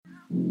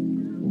How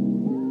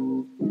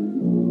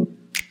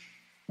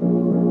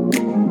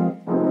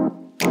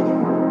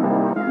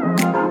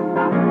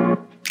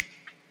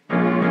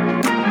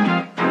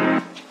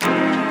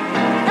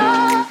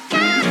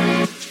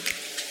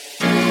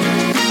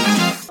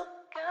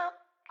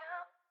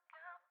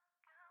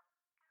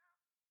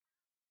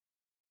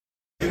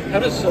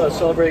does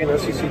celebrating an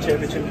SEC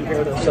championship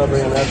compare to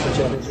celebrating a national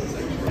championship?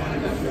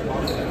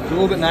 It's a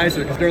little bit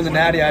nicer because during the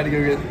Natty I had to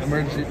go get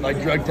emergency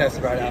drug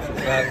tested right after.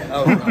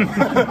 That was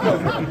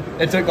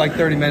rough. It took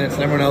 30 minutes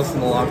and everyone else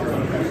in the locker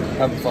room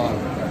having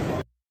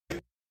fun.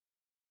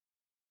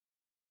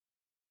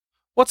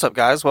 What's up,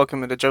 guys?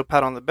 Welcome to Joe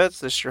Pat on the Bets.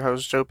 This is your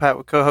host, Joe Pat,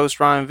 with co-host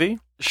Ryan V.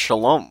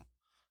 Shalom.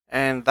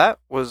 And that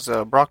was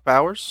Brock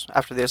Bowers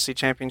after the SEC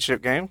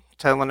championship game,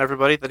 telling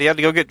everybody that he had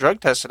to go get drug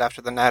tested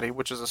after the Natty,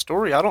 which is a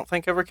story I don't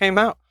think ever came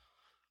out.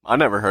 I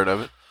never heard of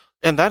it.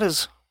 And that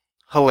is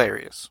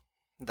hilarious.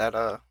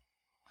 That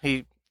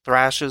he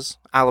thrashes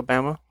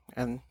Alabama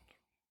and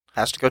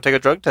has to go take a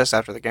drug test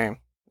after the game.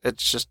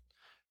 It's just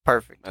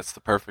perfect. That's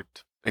the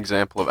perfect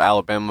example of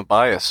Alabama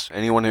bias.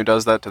 Anyone who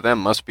does that to them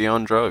must be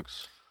on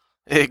drugs.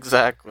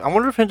 Exactly. I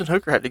wonder if Hendon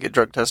Hooker had to get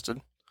drug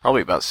tested.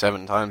 Probably about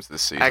 7 times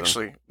this season.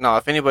 Actually, no,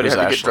 if anybody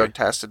had to get drug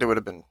tested, it would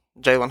have been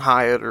Jalen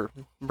Hyatt or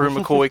Brew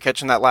McCoy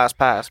catching that last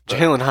pass. But...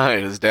 Jalen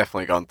Hyatt has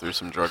definitely gone through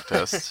some drug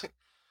tests.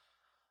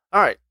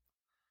 All right.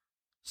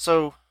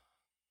 So,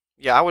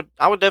 yeah, I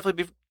would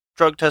definitely be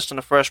drug testing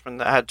a freshman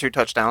that had 2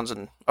 touchdowns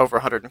and over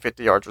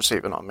 150 yards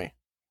receiving on me.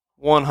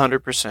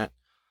 100%.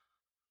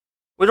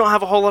 We don't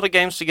have a whole lot of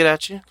games to get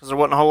at you because there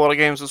wasn't a whole lot of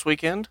games this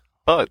weekend.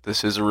 But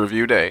this is a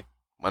review day.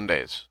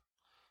 Mondays.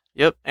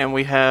 Yep, and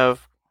we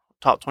have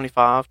top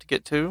 25 to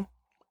get to.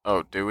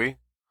 Oh, do we?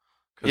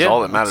 Because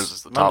all that matters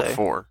is the Monday. top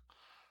 4.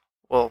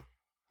 Well,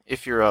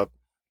 if you're a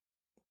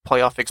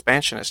playoff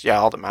expansionist, yeah,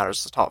 all that matters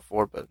is the top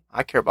 4, but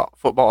I care about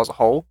football as a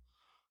whole.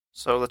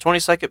 So the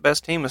 22nd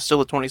best team is still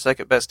the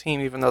 22nd best team,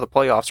 even though the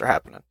playoffs are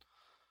happening.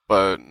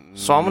 But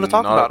so I'm going to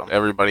talk about them.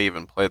 Everybody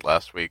even played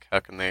last week. How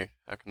can they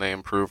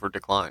improve or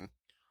decline?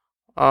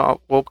 Well,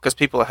 because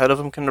people ahead of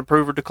them can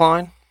improve or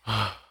decline.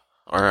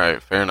 All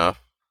right, fair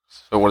enough.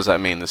 So what does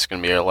that mean? This is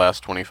going to be our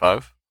last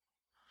 25?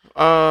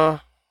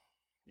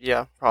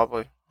 Yeah,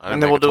 probably. I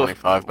didn't make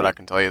 25, but I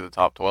can tell you the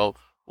top 12.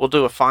 We'll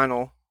do a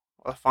final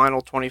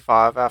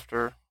 25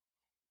 after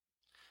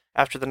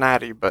the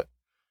Natty. But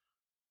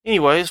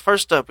anyways,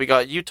 first up, we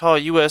got Utah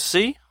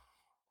USC.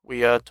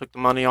 We took the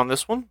money on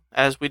this one,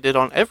 as we did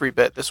on every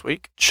bet this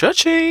week.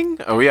 Cha-ching!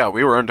 Oh yeah,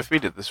 we were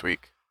undefeated this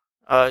week.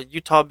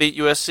 Utah beat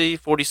USC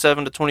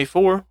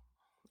 47-24,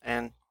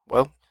 and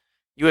well,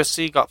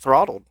 USC got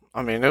throttled.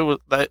 I mean,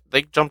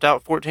 they jumped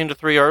out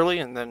 14-3 early,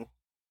 and then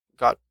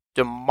got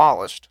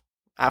demolished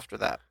after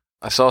that.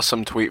 I saw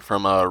some tweet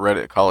from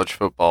Reddit College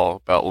Football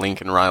about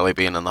Lincoln Riley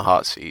being in the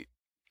hot seat.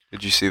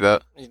 Did you see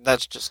that?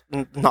 That's just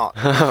not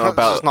that's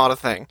just not a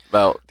thing.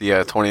 About the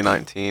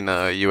 2019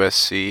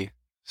 USC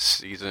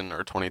season,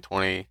 or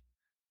 2020,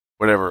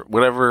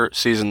 whatever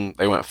season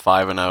they went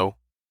 5-0.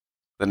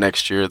 The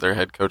next year, their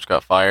head coach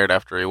got fired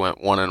after he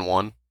went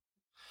 1-1.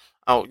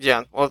 Oh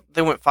yeah, well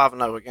they went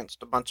 5-0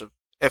 against a bunch of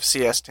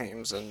FCS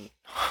teams and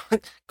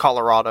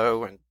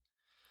Colorado, and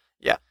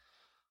yeah,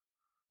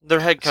 their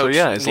head coach. So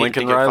yeah, is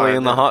Lincoln Riley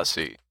in the hot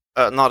seat?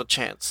 Not a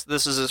chance.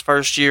 This is his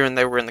first year, and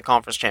they were in the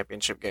conference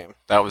championship game.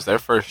 That was their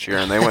first year,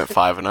 and they went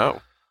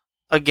 5-0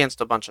 against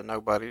a bunch of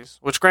nobodies.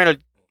 Which,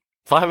 granted,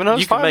 5-0.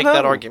 You can make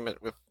that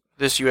argument with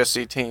this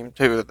USC team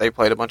too, that they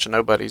played a bunch of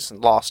nobodies and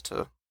lost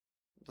to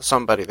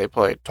somebody they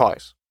played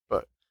twice.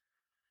 But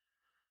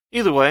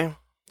either way,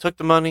 took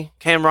the money.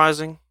 Cam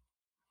Rising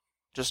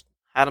just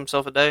had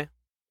himself a day.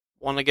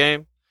 Won the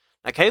game.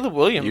 Now, Caleb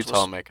Williams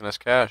Utah making us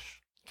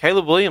cash.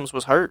 Caleb Williams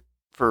was hurt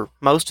for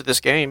most of this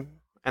game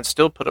and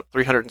still put up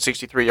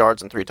 363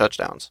 yards and 3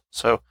 touchdowns.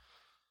 So,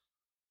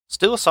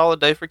 still a solid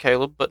day for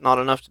Caleb, but not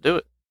enough to do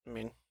it. I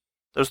mean,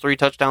 those 3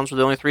 touchdowns were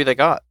the only 3 they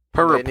got.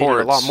 Per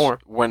reports, a lot more.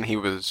 When he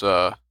was,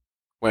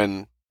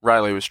 when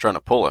Riley was trying to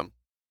pull him,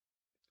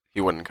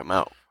 he wouldn't come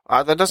out.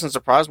 That doesn't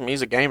surprise me.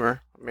 He's a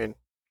gamer. I mean,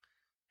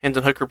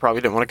 Hendon Hooker probably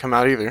didn't want to come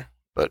out either,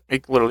 but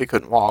he literally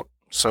couldn't walk.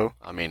 So,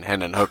 I mean,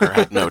 Hendon Hooker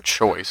had no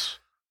choice.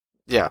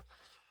 Yeah.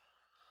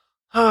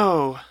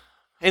 Oh,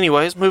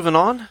 anyways, moving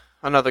on.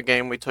 Another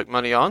game we took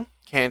money on,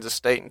 Kansas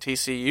State and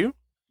TCU.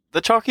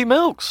 The Chalky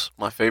Milks,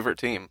 my favorite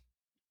team.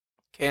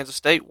 Kansas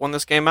State won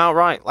this game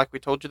outright, like we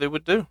told you they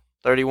would do,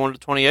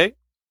 31-28.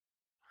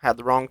 Had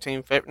the wrong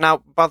team favorite. Now,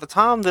 by the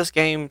time this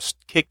game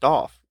kicked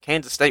off,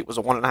 Kansas State was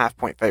a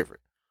 1.5-point favorite.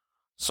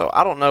 So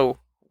I don't know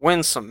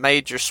when some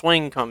major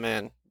swing come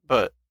in,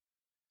 but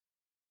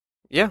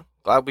yeah,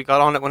 glad we got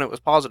on it when it was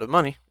positive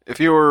money. If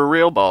you were a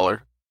real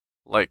baller,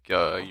 like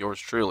yours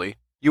truly,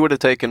 you would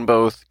have taken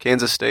both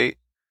Kansas State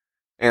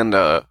and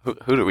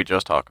who did we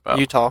just talk about?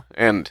 Utah.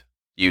 And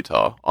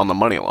Utah on the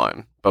money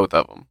line, both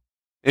of them.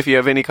 If you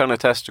have any kind of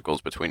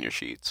testicles between your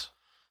sheets.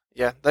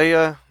 Yeah,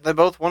 they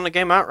both won the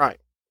game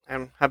outright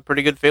and had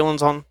pretty good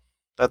feelings on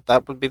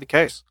that would be the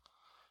case.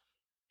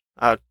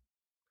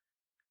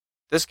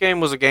 This game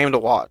was a game to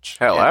watch.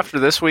 Hell, And- after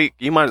this week,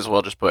 you might as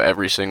well just put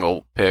every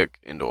single pick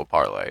into a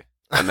parlay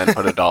and then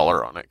put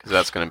 $1 on it because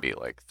that's going to be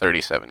like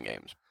 37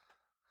 games.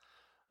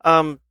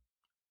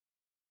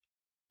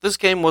 This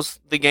game was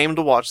the game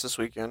to watch this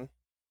weekend,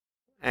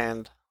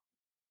 and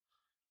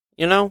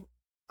you know,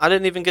 I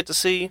didn't even get to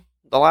see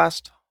the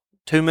last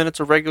 2 minutes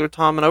of regular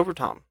time and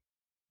overtime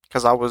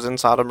because I was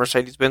inside of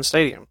Mercedes-Benz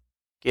Stadium,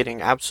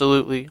 getting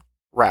absolutely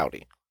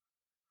rowdy.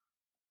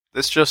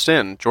 This just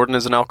in, Jordan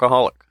is an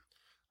alcoholic.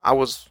 I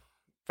was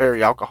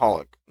very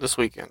alcoholic this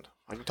weekend.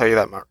 I can tell you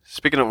that much.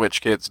 Speaking of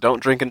which, kids,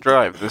 don't drink and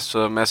drive. This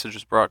message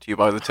is brought to you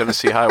by the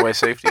Tennessee Highway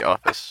Safety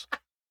Office.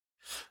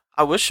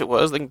 I wish it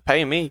was. They can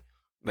pay me.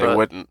 They But-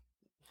 wouldn't.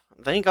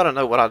 They ain't got to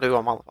know what I do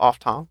on my off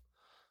time.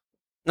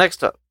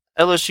 Next up,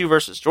 LSU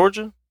versus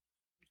Georgia.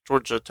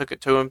 Georgia took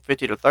it to them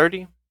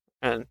 50-30.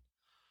 And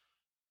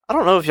I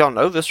don't know if y'all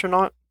know this or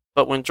not,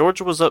 but when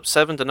Georgia was up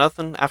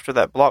 7-0 after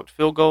that blocked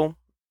field goal,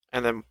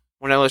 and then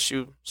when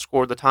LSU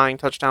scored the tying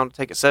touchdown to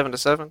take it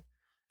 7-7,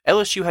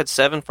 LSU had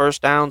 7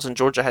 first downs and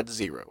Georgia had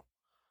 0.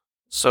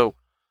 So,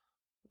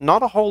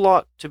 not a whole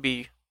lot to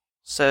be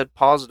said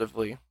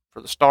positively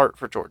for the start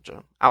for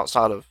Georgia,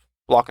 outside of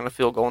blocking a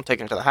field goal and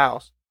taking it to the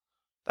house.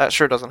 That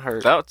sure doesn't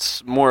hurt.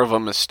 That's more of a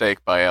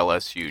mistake by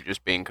LSU,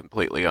 just being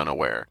completely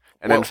unaware.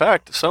 And Well, in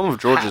fact, some of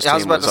Georgia's I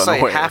was team about to was say,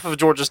 unaware. half of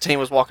Georgia's team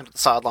was walking to the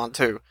sideline,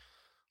 too.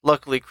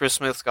 Luckily, Chris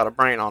Smith's got a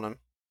brain on him.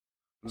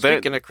 They-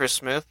 Speaking of Chris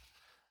Smith,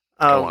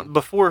 Go on.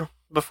 before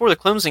the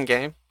Clemson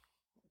game,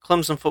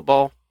 Clemson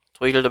football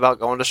tweeted about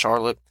going to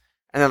Charlotte,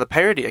 and then the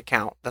parody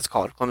account that's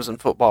called Clemson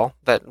football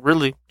that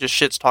really just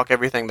shits talk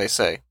everything they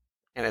say,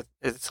 and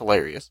it's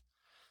hilarious.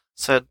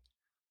 Said,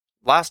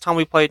 last time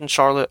we played in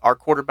Charlotte, our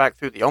quarterback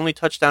threw the only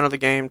touchdown of the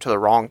game to the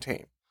wrong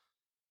team.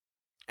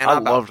 And I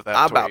loved that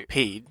I about tweet.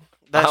 peed.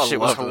 That I shit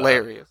was loved that.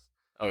 hilarious.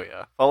 Oh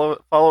yeah,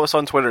 follow us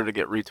on Twitter to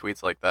get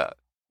retweets like that.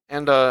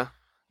 And in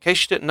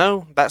case you didn't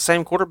know, that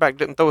same quarterback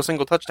didn't throw a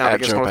single touchdown At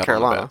against Joe North Pat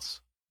on the Carolina.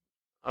 bets.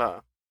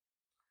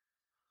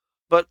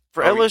 But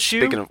for Oh, LSU,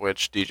 Speaking of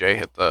which, DJ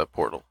hit the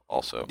portal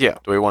also. Yeah.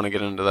 Do we want to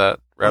get into that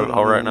rabbit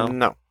hole right now?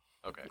 No,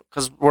 Okay.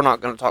 because we're not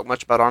going to talk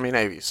much about Army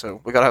Navy,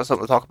 so we got to have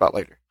something to talk about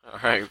later. All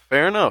right.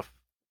 Fair enough.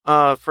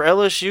 For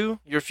LSU,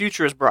 your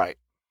future is bright.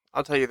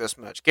 I'll tell you this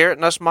much: Garrett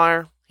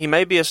Nussmeier, he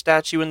may be a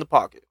statue in the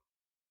pocket,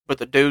 but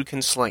the dude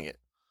can sling it.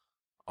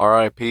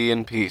 R.I.P.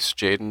 in peace,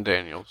 Jaden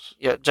Daniels.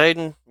 Yeah,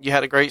 Jaden, you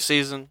had a great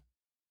season,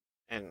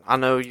 and I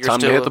know you're Time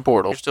to still hit the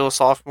portal. You're still a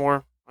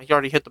sophomore. He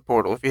already hit the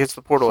portal. If he hits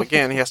the portal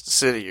again, he has to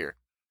sit a year.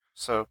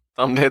 So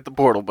Time to hit the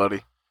portal,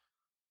 buddy.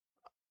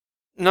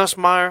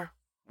 Nussmeier,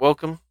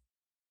 welcome.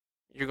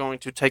 You're going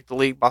to take the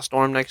league by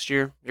storm next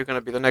year. You're going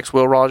to be the next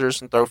Will Rogers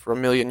and throw for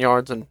 1,000,000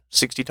 yards and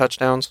 60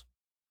 touchdowns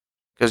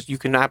because you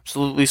can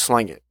absolutely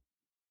sling it.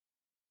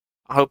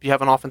 I hope you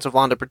have an offensive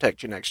line to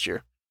protect you next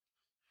year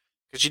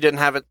because you didn't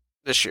have it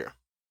this year.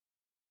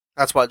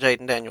 That's why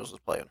Jaden Daniels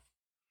was playing.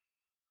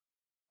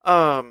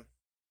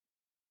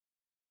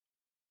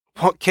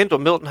 Kendall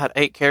Milton had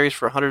 8 carries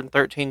for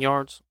 113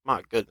 yards.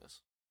 My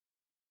goodness.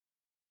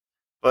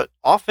 But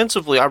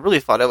offensively, I really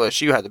thought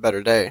LSU had the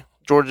better day.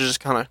 Georgia just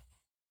kind of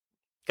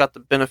got the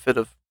benefit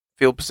of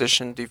field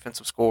position,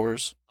 defensive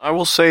scores. I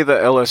will say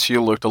that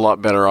LSU looked a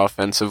lot better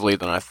offensively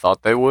than I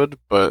thought they would,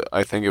 but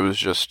I think it was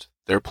just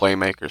their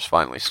playmakers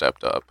finally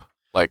stepped up.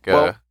 Like,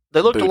 Well,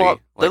 They looked Booty, a lot.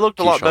 They like looked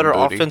a lot Keyshawn better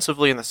Booty.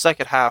 offensively in the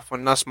second half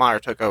when Nussmeier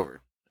took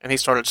over and he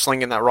started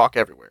slinging that rock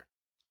everywhere.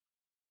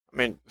 I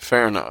mean,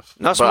 fair enough.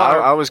 Nussmeier-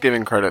 But I was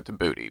giving credit to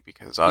Booty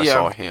because I Yeah.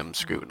 saw him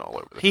scooting all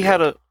over the he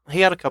field.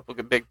 had a couple of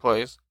good big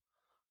plays.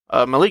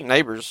 Malik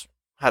Neighbors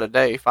had a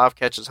day, 5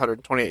 catches,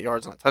 128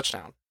 yards, and a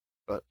touchdown.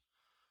 But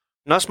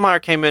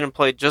Nussmeier came in and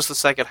played just the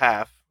second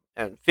half,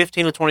 and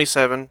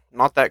 15-27,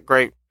 not that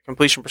great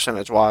completion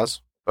percentage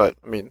wise, but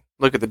I mean,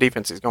 look at the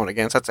defense he's going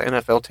against. That's an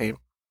NFL team.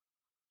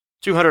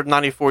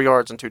 294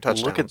 yards and 2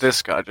 touchdowns. Look at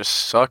this guy just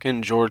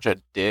sucking Georgia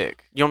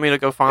dick. You want me to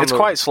go find? It's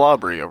quite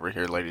slobbery over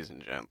here, ladies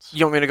and gents.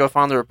 You want me to go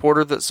find the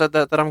reporter that said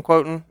that I'm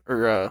quoting,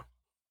 or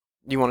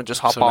you want to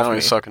just hop so off now me?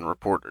 he's sucking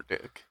reporter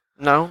dick.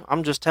 No,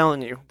 I'm just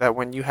telling you that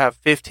when you have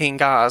 15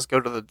 guys go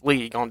to the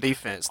league on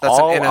defense, that's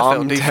All an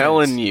NFL I'm defense.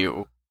 telling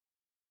you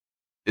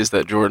is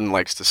that Jordan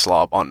likes to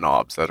slob on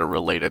knobs that are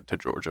related to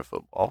Georgia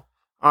football.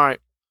 All right,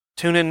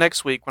 tune in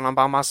next week when I'm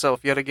by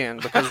myself yet again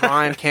because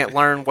Ryan can't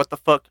learn what the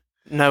fuck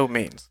no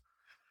means.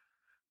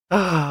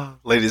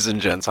 Ladies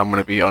and gents, I'm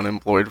going to be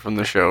unemployed from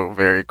the show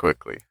very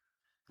quickly.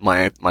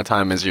 My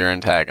time as your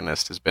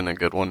antagonist has been a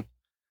good one.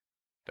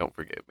 Don't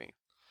forgive me.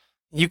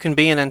 You can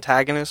be an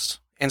antagonist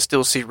and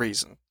still see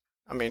reason.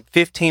 I mean,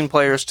 15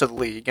 players to the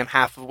league and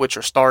half of which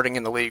are starting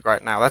in the league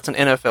right now. That's an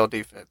NFL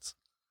defense.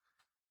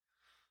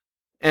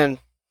 And,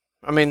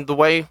 I mean, the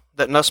way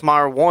that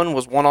Nussmeier won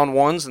was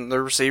one-on-ones and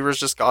the receivers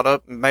just got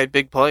up and made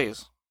big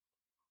plays,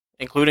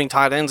 including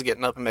tight ends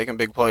getting up and making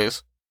big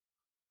plays.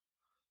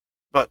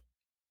 But,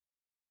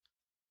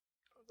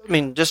 I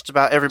mean, just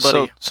about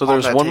everybody. So on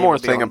there's that one team more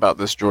would be thing on- about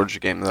this Georgia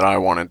game that I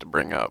wanted to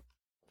bring up.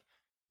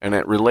 And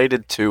it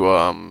related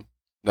to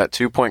that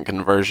 2-point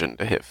conversion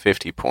to hit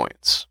 50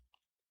 points.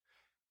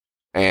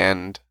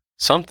 And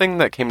Something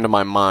that came to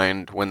my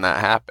mind when that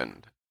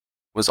happened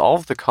was all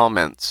of the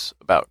comments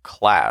about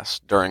class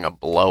during a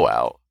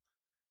blowout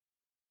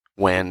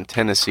when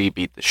Tennessee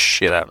beat the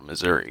shit out of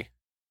Missouri.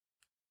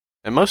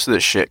 And most of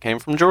this shit came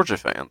from Georgia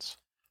fans.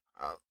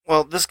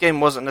 Well, this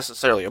game wasn't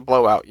necessarily a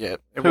blowout yet.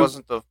 It Who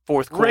wasn't the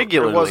fourth quarter.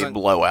 Regularly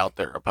blow out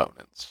their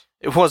opponents.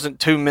 It wasn't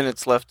 2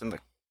 minutes left in the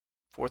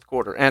fourth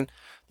quarter. And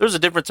there's a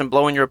difference in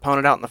blowing your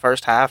opponent out in the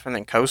first half and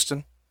then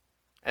coasting,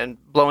 and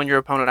blowing your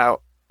opponent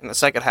out in the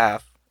second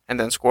half and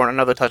then scoring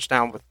another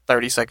touchdown with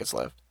 30 seconds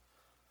left.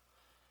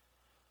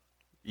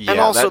 Yeah, And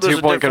also that there's a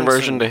two-point difference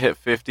conversion in- to hit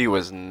 50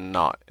 was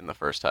not in the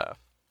first half.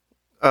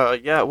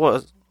 Yeah, it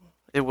was.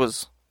 It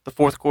was the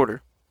fourth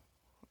quarter.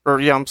 Or,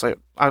 yeah, I'm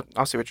saying,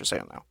 I'll see what you're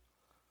saying now.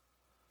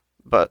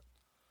 But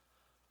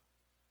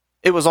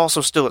it was also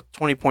still a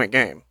 20-point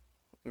game.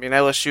 I mean,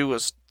 LSU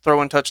was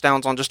throwing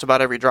touchdowns on just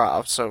about every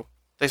drive, so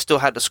they still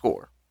had to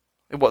score.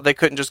 They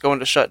couldn't just go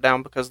into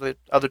shutdown because the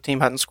other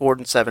team hadn't scored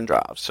in 7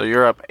 drives. So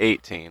you're up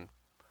 18.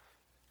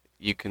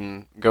 You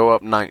can go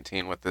up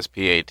 19 with this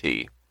PAT,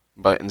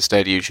 but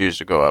instead you choose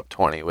to go up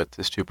 20 with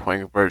this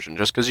two-point conversion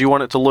just because you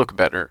want it to look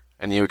better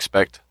and you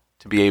expect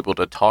to be able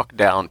to talk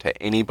down to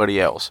anybody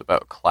else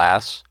about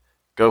class.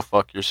 Go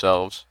fuck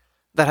yourselves.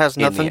 That has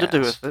In the nothing to do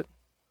ass. with it.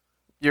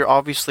 You're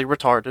obviously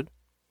retarded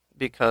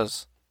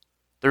because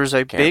there's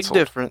a Canceled. big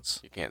difference.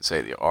 You can't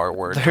say the R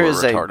word There to a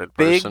is a retarded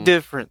big person.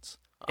 difference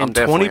I'm in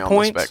definitely 20 on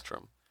points. the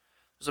spectrum.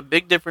 There's a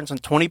big difference in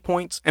 20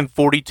 points and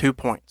 42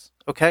 points.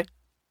 Okay?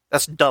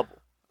 That's double.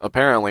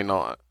 Apparently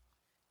not.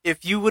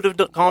 If you would have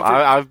gone for...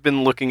 I've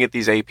been looking at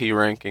these AP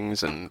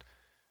rankings and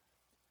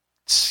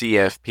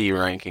CFP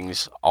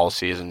rankings all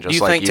season, just do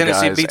you like think you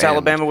Tennessee guys, beats and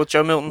Alabama with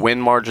Joe Milton?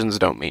 win margins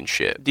don't mean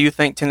shit. Do you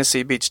think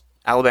Tennessee beats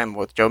Alabama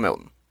with Joe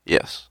Milton?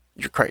 Yes.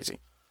 You're crazy.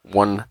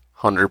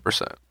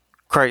 100%.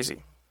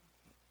 Crazy.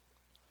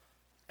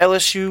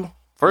 LSU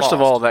First of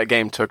lost all, that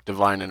game took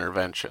divine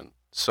intervention.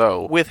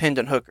 So with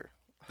Hendon Hooker.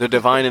 the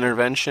divine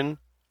intervention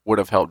would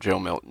have helped Joe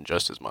Milton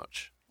just as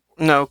much.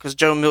 No, because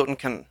Joe Milton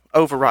can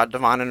override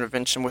divine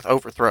intervention with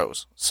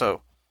overthrows.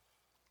 So,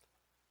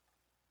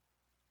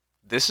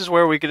 This is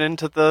where we get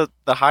into the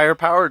higher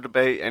power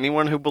debate.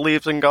 Anyone who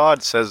believes in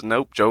God says,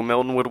 nope, Joe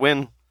Milton would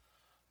win.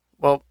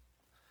 well,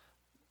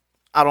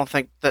 I don't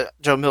think that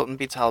Joe Milton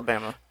beats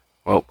Alabama.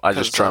 Well, I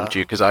just 'Cause, trumped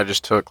you because I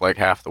just took like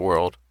half the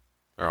world.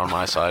 They're on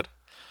my side.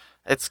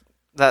 It's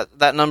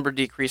that number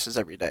decreases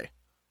every day.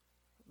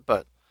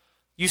 But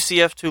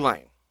UCF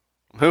Tulane.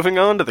 Moving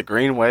on to the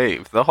Green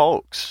Wave, the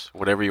Hulks,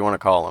 whatever you want to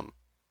call them.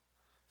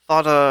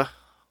 Thought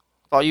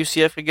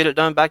UCF could get it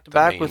done back to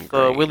back Mean with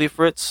Green. Willie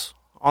Fritz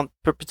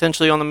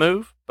potentially on the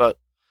move, but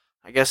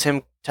I guess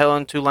him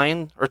telling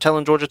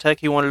Georgia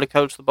Tech he wanted to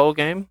coach the bowl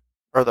game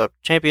or the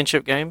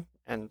championship game,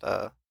 and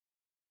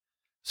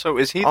So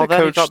is he All the that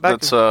he coach got back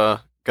that's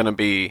going to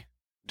be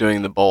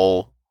doing the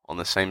bowl on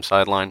the same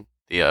sideline,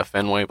 the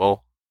Fenway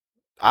Bowl?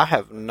 I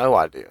have no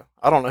idea.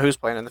 I don't know who's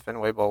playing in the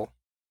Fenway Bowl.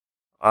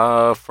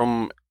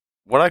 From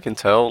what I can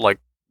tell, like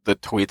the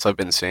tweets I've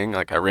been seeing,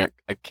 like I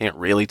can't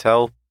really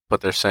tell,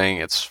 but they're saying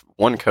it's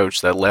one coach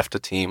that left a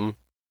team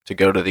to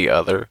go to the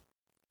other.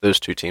 Those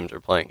two teams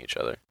are playing each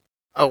other.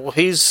 Oh well,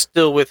 he's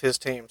still with his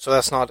team, so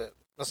that's not it.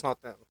 That's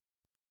not them.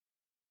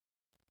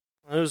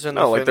 Who's in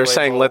the No, like they're Fenway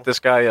saying Bowl? let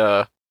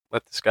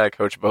this guy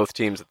coach both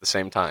teams at the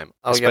same time,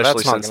 Oh, yeah, especially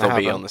that's not since gonna they'll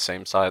be happen. on the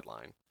same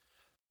sideline.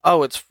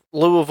 Oh, it's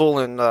Louisville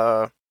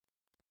and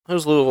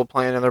who's Louisville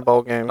playing in their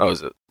bowl game? Oh,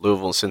 is it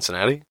Louisville and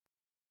Cincinnati?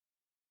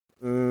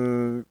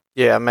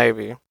 Yeah,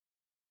 maybe.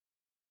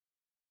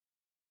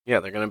 Yeah,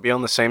 they're going to be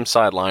on the same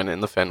sideline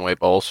in the Fenway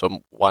Bowl,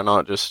 so why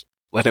not just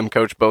let him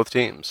coach both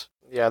teams?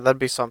 Yeah, that'd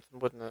be something,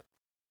 wouldn't it?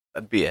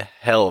 That'd be a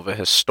hell of a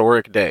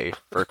historic day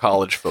for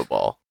college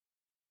football.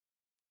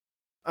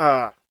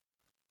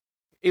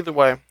 Either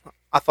way,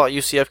 I thought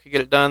UCF could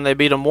get it done. They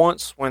beat them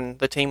once when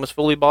the team was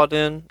fully bought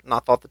in, and I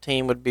thought the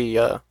team would be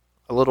a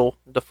little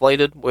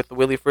deflated with the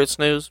Willie Fritz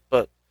news,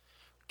 but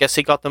guess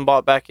he got them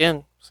bought back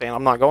in, saying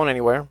I'm not going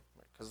anywhere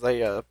because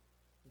they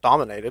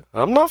dominated.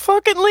 I'm not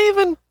fucking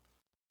leaving.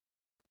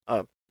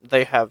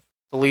 They have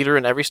the leader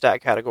in every stat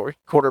category.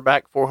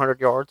 Quarterback, 400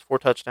 yards, 4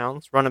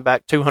 touchdowns. Running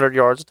back, 200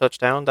 yards, a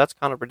touchdown. That's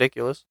kind of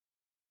ridiculous.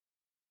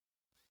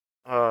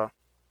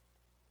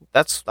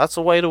 That's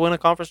a way to win a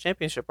conference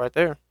championship right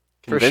there.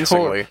 For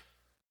Convincingly.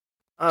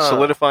 sure.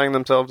 Solidifying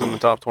themselves in the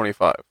top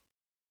 25.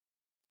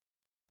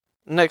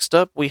 Next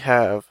up, we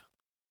have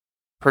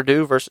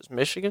Purdue versus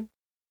Michigan.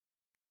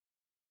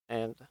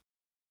 And,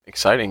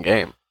 Exciting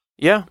game.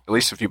 yeah, At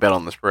least if you bet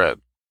on the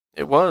spread.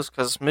 it was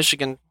because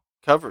Michigan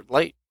covered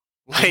late.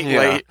 Yeah.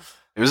 Late.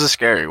 It was a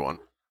scary one.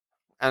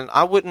 And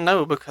I wouldn't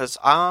know because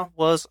I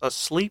was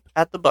asleep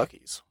at the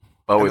Buc-ee's.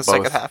 But In we the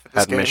second both half of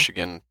this had game.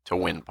 Michigan to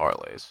win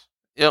parlays.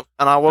 Yep,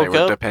 and I They woke were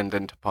up.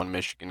 dependent upon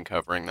Michigan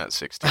covering that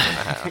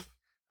 16.5.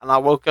 And I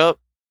woke up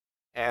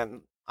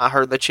and I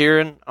heard the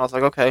cheering. I was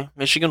like, okay,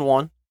 Michigan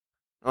won.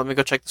 Let me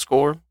go check the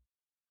score.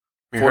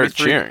 You heard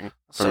 43. cheering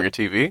from So- your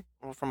TV?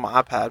 From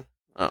my iPad.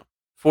 Oh.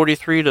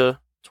 43 to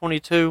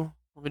 22.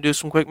 Let me do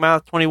some quick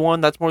math. 21,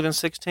 that's more than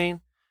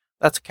 16.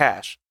 That's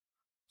cash.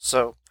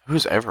 So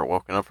Who's ever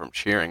woken up from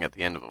cheering at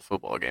the end of a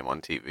football game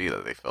on TV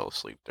that they fell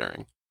asleep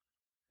during?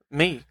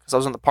 Me, because I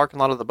was in the parking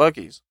lot of the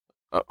Buggies.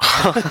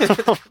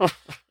 Oh.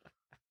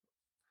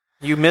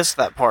 You missed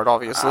that part,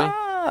 obviously.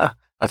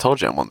 I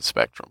told you I'm on the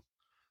spectrum.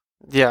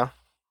 Yeah,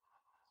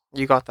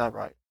 you got that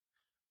right.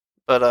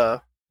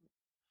 But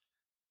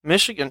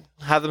Michigan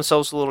had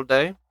themselves a little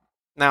day.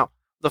 Now,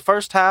 the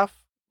first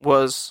half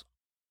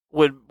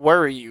would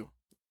worry you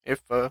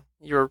if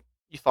you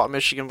thought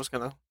Michigan was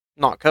going to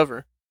not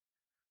cover.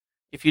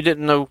 If you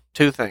didn't know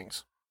two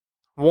things.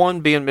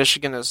 One, being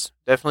Michigan has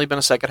definitely been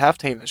a second half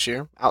team this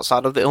year,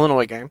 outside of the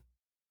Illinois game.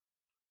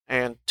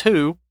 And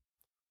two,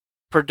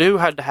 Purdue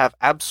had to have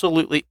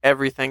absolutely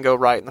everything go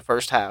right in the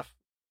first half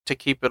to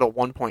keep it a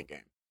 1-point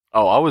game.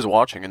 Oh, I was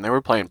watching and they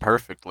were playing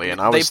perfectly,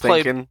 and I was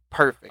thinking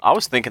perfect. I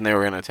was thinking they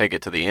were going to take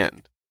it to the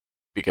end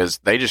because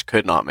they just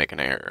could not make an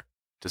error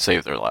to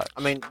save their lives.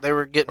 I mean, they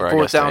were getting Or I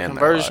fourth guess to down end their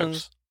conversions.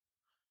 lives.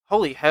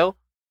 Holy hell.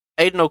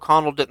 Aiden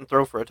O'Connell didn't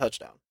throw for a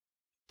touchdown.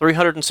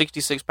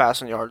 366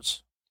 passing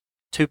yards,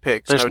 2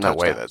 picks, There's no no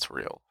way touchdowns. that's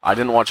real. I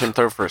didn't watch him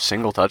throw for a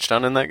single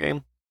touchdown in that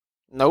game.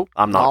 Nope.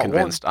 I'm not one.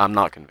 convinced. I'm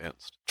not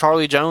convinced.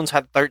 Charlie Jones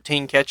had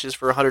 13 catches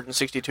for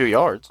 162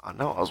 yards. I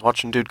know. I was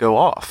watching dude go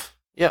off.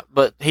 Yeah,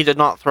 but he did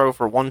not throw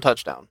for 1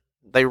 touchdown.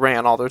 They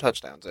ran all their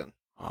touchdowns in.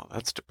 Oh,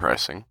 that's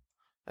depressing.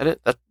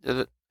 If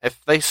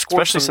they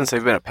scored Especially since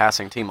they've been a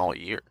passing team all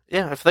year.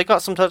 Yeah, if they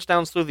got some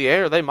touchdowns through the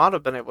air, they might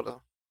have been able to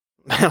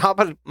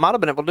might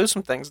have been able to do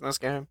some things in this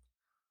game.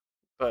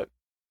 But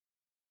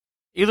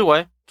either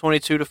way,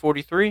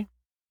 22-43,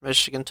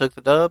 Michigan took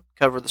the dub,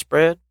 covered the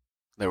spread.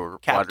 They were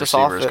Capped wide us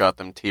off receivers at- got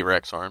them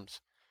T-Rex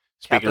arms.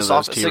 Capped Speaking of us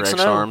off those at T-Rex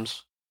 6-0.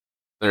 arms,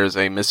 there's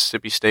a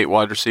Mississippi State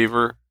wide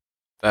receiver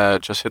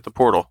that just hit the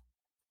portal.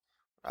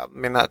 I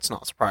mean, that's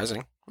not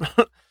surprising.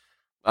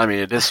 I mean,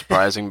 it is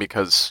surprising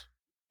because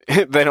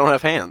they don't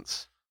have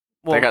hands.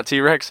 Well, They got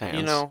T-Rex hands.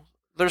 you know,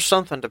 there's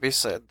something to be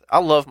said. I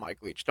love Mike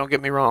Leach. Don't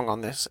get me wrong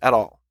on this at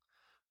all.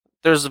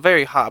 There's a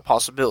very high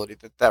possibility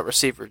that that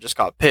receiver just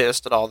got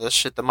pissed at all this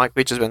shit that Mike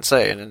Leach has been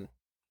saying and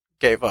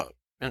gave up.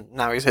 And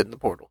now he's hitting the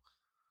portal.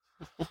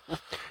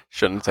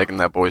 Shouldn't have taken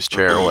that boy's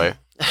chair away.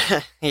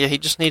 Yeah, he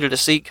just needed a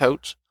seat,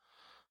 coach.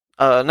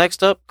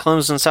 Next up,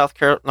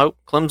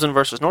 Clemson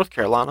versus North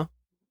Carolina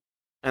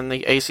in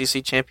the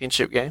ACC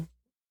championship game.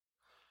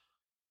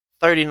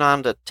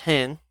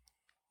 39-10.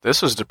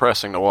 This was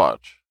depressing to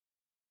watch.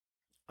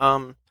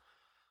 So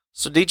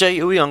DJ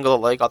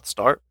Uyunglele got the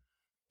start.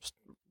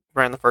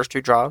 Ran the first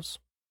 2 drives.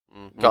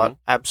 Mhm. Got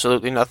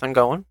absolutely nothing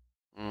going.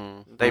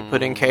 Mhm. They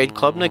put in Cade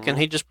Klubnik, and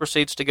he just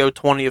proceeds to go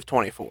 20 of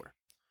 24.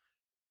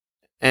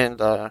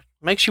 And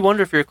makes you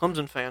wonder if you're a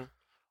Clemson fan,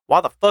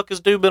 why the fuck has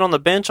dude been on the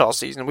bench all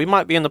season? We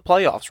might be in the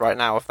playoffs right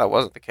now if that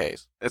wasn't the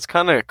case. It's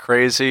kind of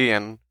crazy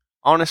and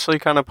honestly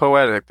kind of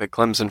poetic that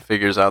Clemson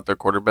figures out their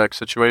quarterback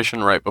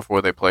situation right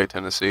before they play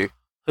Tennessee.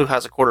 Who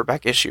has a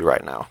quarterback issue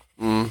right now?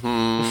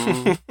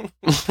 Mm-hmm.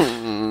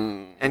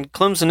 And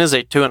Clemson is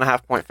a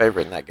 2.5-point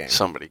favorite in that game.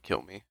 Somebody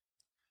kill me.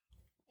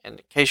 And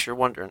in case you're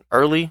wondering,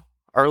 early,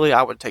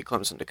 I would take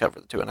Clemson to cover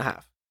the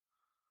 2.5.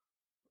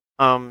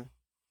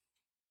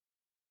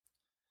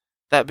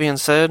 That being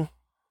said,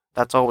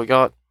 that's all we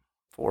got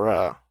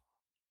for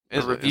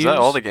Is reviews. that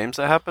all the games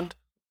that happened?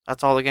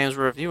 That's all the games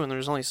we're reviewing.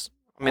 There's only,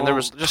 there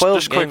was just 12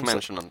 just quick games.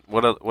 mention on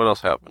what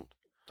else happened.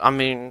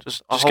 Just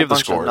just whole give the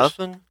bunch of scores.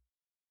 nothing.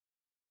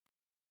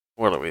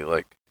 What are we,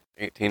 like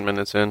 18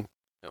 minutes in?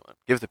 Come on,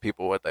 give the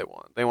people what they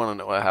want. They want to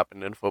know what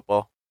happened in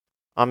football.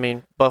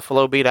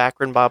 Buffalo beat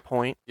Akron by a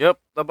point, Yep,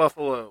 the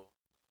Buffalo.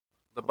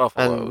 The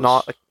Buffaloes. and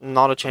not a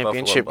The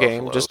championship Buffalo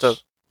game,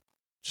 Buffaloes.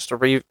 just a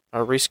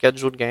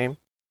rescheduled game.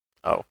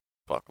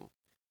 Fuck them.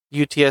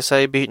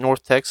 UTSA beat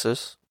North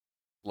Texas.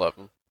 Love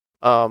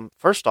them.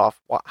 First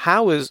off,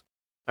 how is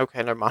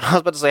okay? Never mind. I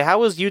was about to say,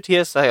 how is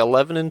UTSA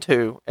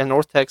 11-2 and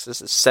North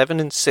Texas is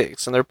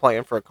 7-6, and they're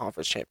playing for a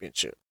conference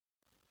championship?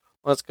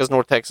 Well, that's because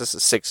North Texas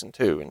is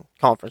 6-2 in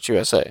Conference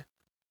USA.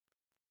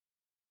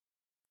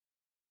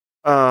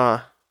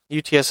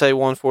 UTSA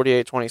won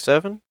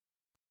 48-27.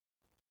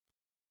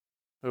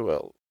 Who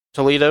else?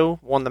 Toledo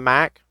won the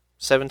MAC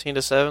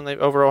 17-7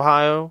 over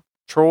Ohio.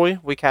 Troy,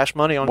 we cashed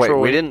money on Wait, Troy.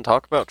 we didn't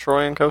talk about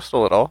Troy and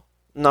Coastal at all?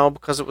 No,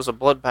 because it was a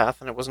bloodbath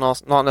and it was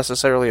not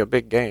necessarily a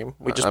big game.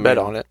 We just I bet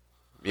mean, on it.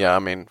 Yeah, I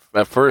mean,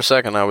 for a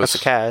second I That's was the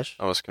cash.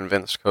 I was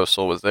convinced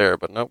Coastal was there,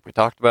 but nope, we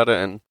talked about it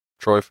and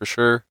Troy for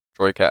sure.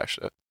 Troy cashed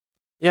it.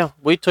 Yeah,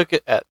 we took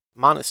it at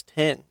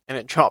 -10 and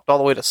it dropped all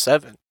the way to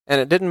 7. And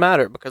it didn't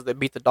matter because they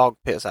beat the dog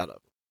piss out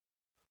of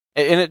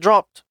it. And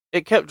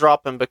it kept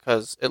dropping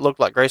because it looked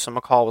like Grayson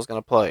McCall was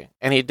going to play.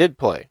 And he did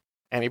play.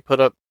 And he put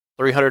up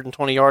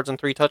 320 yards and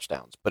 3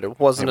 touchdowns. But it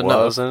wasn't It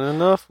enough. wasn't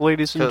enough,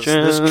 ladies and Because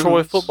gents. this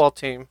Troy football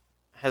team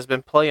has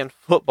been playing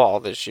football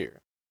this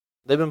year.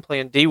 They've been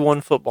playing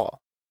D1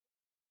 football.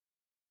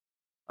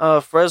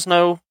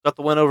 Fresno got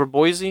the win over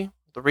Boise,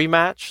 the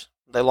rematch.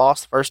 They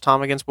lost the first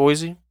time against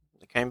Boise.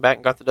 They came back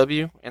and got the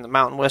W in the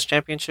Mountain West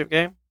Championship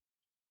game.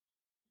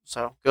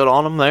 So, good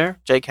on them there.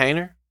 Jake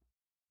Hayner.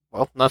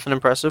 Well, nothing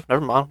impressive.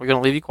 Never mind. We're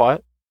going to leave you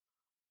quiet.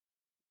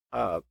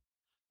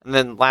 And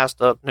then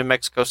last up, New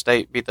Mexico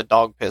State beat the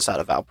dog piss out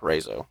of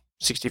Valparaiso,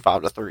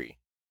 65-3.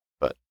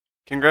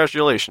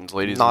 Congratulations,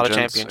 ladies Not and a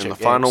gents. championship In the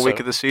game, final week so-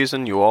 of the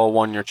season, you all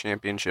won your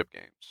championship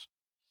games.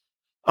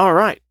 All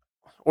right.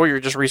 Or you're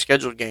just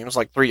rescheduled games,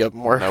 like 3 of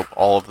them were. Nope,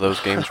 all of those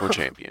games were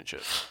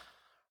championships.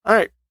 All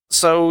right.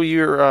 So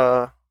you're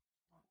go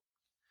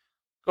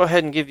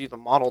ahead and give you the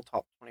model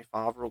top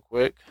 25 real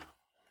quick.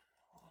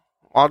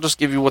 I'll just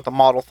give you what the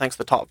model thinks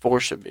the top 4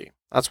 should be.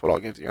 That's what I'll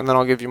give you, and then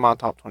I'll give you my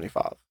top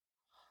 25.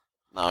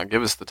 No,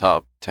 give us the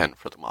top 10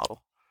 for the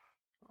model.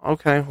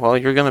 Okay. Well,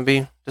 you're gonna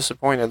be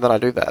disappointed that I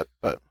do that,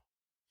 but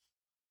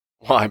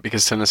Why?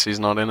 Because Tennessee's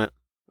not in it?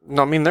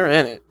 no, I mean they're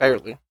in it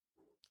barely.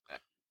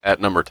 At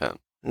number 10.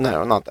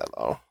 No, not that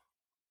low.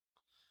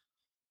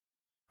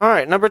 All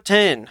right, number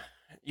 10,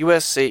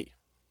 USC.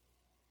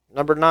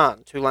 Number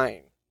 9,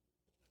 Tulane.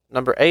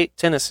 Number 8,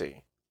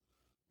 Tennessee.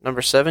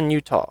 Number 7,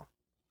 Utah.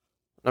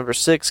 Number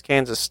 6,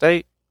 Kansas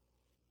State.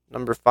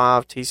 Number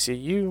 5,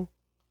 TCU.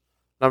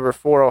 Number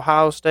 4,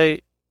 Ohio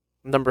State.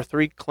 Number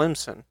 3,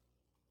 Clemson.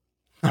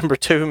 Number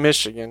 2,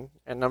 Michigan.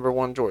 And number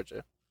 1,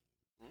 Georgia.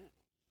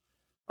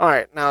 All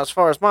right, now as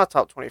far as my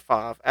top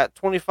 25, at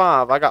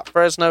 25, I got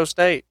Fresno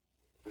State,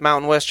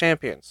 Mountain West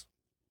champions.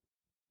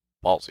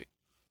 Ballsy.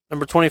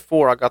 Number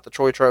 24, I got the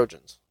Troy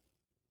Trojans.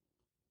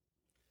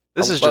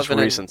 This is just 11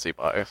 and- recency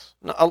bias.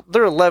 No,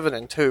 they're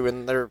 11-2,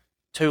 and their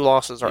 2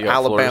 losses are You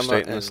got Florida Alabama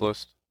State in and this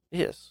list?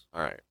 yes.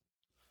 All right.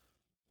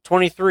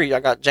 23, I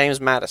got James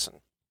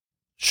Madison.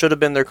 Should have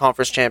been their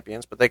conference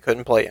champions, but they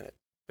couldn't play in it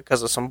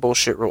because of some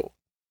bullshit rule.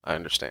 I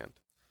understand.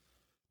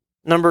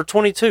 Number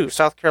 22,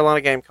 South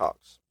Carolina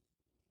Gamecocks.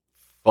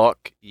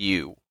 Fuck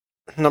you.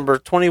 Number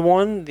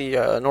 21,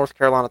 the North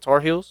Carolina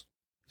Tar Heels.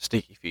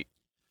 Sticky feet.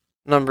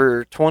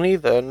 Number 20,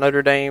 the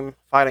Notre Dame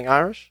Fighting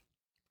Irish.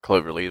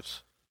 Clover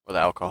leaves. Or the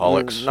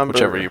alcoholics. Number-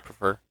 Whichever you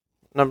prefer.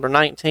 Number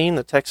 19,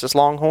 the Texas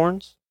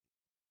Longhorns.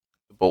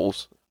 The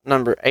Bulls.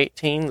 Number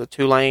 18, the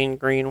Tulane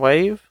Green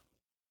Wave.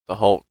 The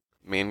Hulk.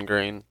 Mean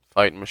Green.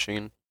 Fighting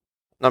machine.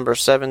 Number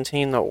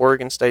 17, the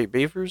Oregon State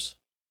Beavers.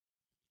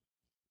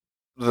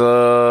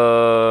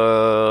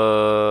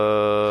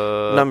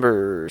 The...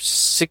 Number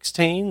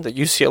 16, the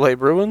UCLA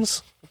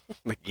Bruins.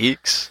 The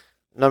Geeks.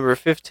 Number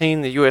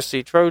 15, the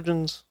USC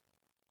Trojans.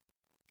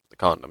 The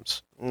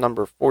Condoms.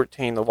 Number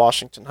 14, the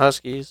Washington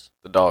Huskies.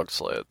 The Dog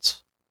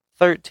Sleds.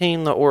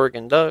 13, the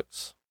Oregon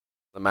Ducks.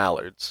 The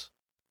Mallards.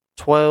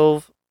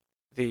 12,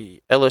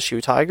 the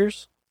LSU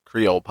Tigers.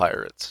 Creole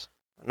Pirates.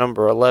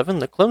 Number 11,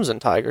 the Clemson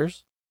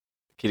Tigers.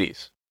 The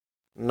Kitties.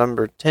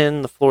 Number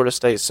 10, the Florida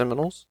State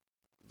Seminoles.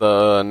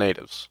 The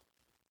Natives.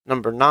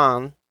 Number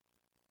 9,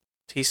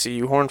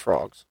 TCU Horned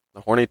Frogs.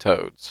 The Horny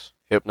Toads.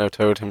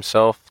 Hypnotoad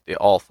himself. The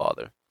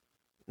Allfather.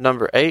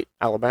 Number 8,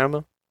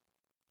 Alabama.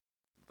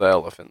 The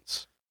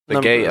Elephants. The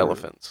Gay Number-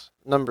 Elephants.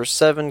 Number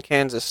 7,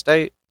 Kansas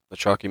State. The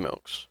Chalky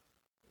Milks.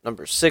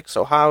 Number 6,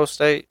 Ohio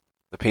State.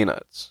 The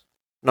Peanuts.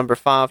 Number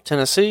 5,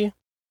 Tennessee.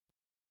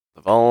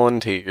 The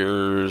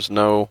Volunteers.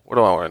 No, what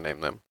do I want to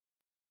name them?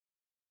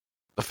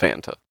 The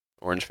Fanta.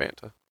 Orange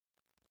Fanta.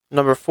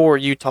 Number 4,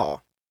 Utah.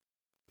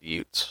 The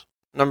Utes.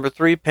 Number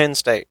 3, Penn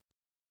State.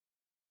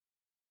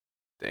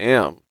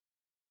 Damn.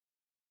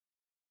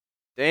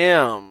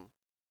 Damn.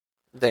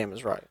 Damn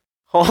is right.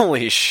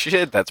 Holy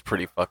shit, that's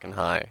pretty fucking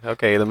high.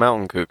 Okay, the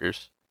Mountain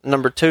Cougars.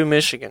 Number 2,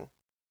 Michigan.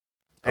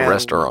 The And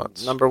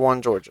Restaurants. Number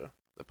 1, Georgia.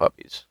 The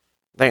Puppies.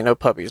 They ain't no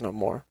puppies no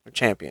more. They're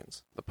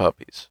champions. The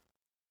Puppies.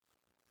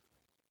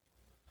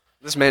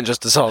 This man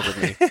just assaulted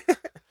me.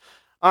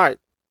 All right.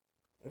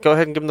 Go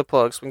ahead and give them the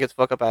plugs so we can get the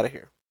fuck up out of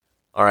here.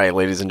 All right,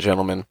 ladies and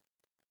gentlemen.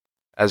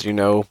 As you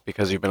know,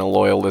 because you've been a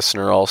loyal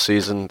listener all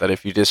season, that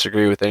if you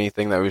disagree with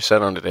anything that we've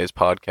said on today's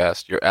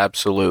podcast, you're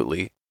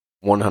absolutely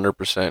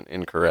 100%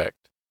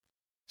 incorrect.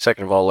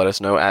 Second of all, let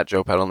us know at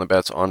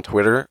JoePatOnTheBets on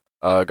Twitter.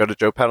 Go to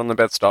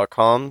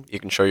JoePatOnTheBets.com. You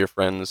can show your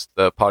friends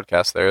the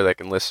podcast there. They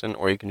can listen,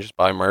 or you can just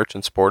buy merch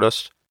and support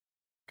us.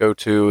 Go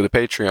to the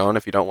Patreon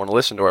if you don't want to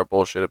listen to our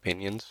bullshit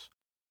opinions,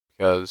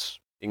 because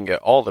you can get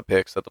all the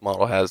picks that the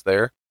model has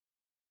there,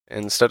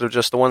 instead of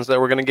just the ones that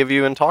we're going to give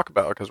you and talk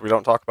about, because we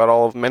don't talk about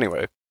all of them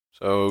anyway.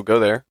 So go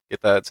there,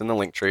 get that. It's in the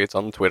link tree. It's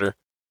on the Twitter.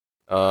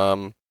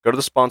 Go to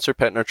the sponsor,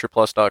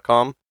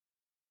 PetNurturePlus.com.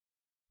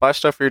 Buy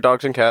stuff for your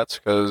dogs and cats,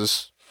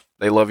 because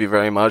they love you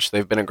very much.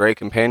 They've been a great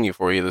companion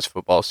for you this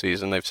football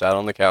season. They've sat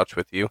on the couch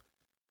with you,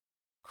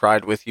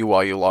 cried with you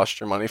while you lost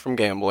your money from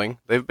gambling.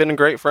 They've been a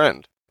great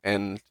friend,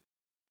 and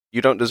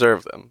you don't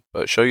deserve them,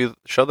 but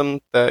show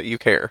them that you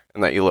care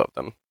and that you love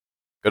them.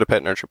 Go to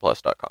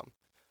PetNurturePlus.com.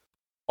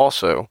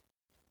 Also,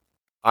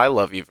 I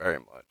love you very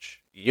much.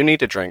 You need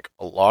to drink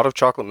a lot of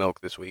chocolate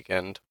milk this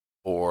weekend,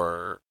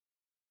 or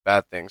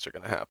bad things are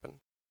going to happen.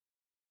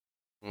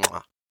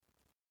 Mwah.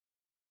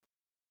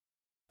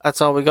 That's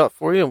all we got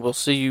for you, and we'll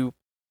see you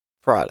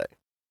Friday.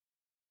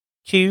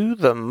 Cue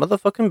the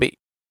motherfucking beat.